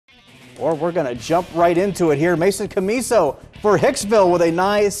or we're going to jump right into it here. Mason Camiso for Hicksville with a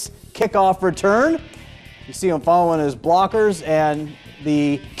nice kickoff return. You see him following his blockers, and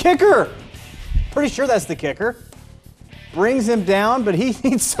the kicker, pretty sure that's the kicker, brings him down, but he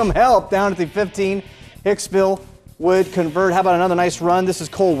needs some help down at the 15. Hicksville would convert. How about another nice run? This is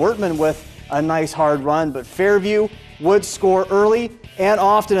Cole Wertman with a nice hard run, but Fairview would score early and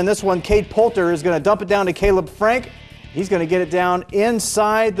often. In this one, Cade Poulter is going to dump it down to Caleb Frank. He's going to get it down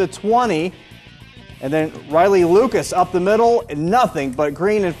inside the 20. And then Riley Lucas up the middle, nothing but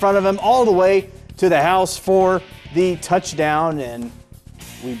green in front of him all the way to the house for the touchdown. And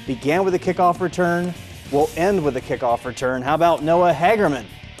we began with a kickoff return. We'll end with a kickoff return. How about Noah Hagerman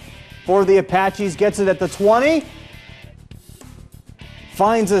for the Apaches? Gets it at the 20.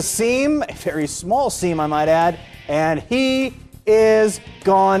 Finds a seam, a very small seam I might add, and he is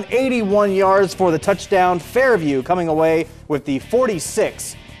gone. 81 yards for the touchdown. Fairview coming away with the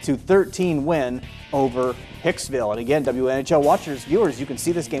 46-13 win over Hicksville. And again, WNHL watchers, viewers, you can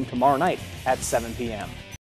see this game tomorrow night at 7 p.m.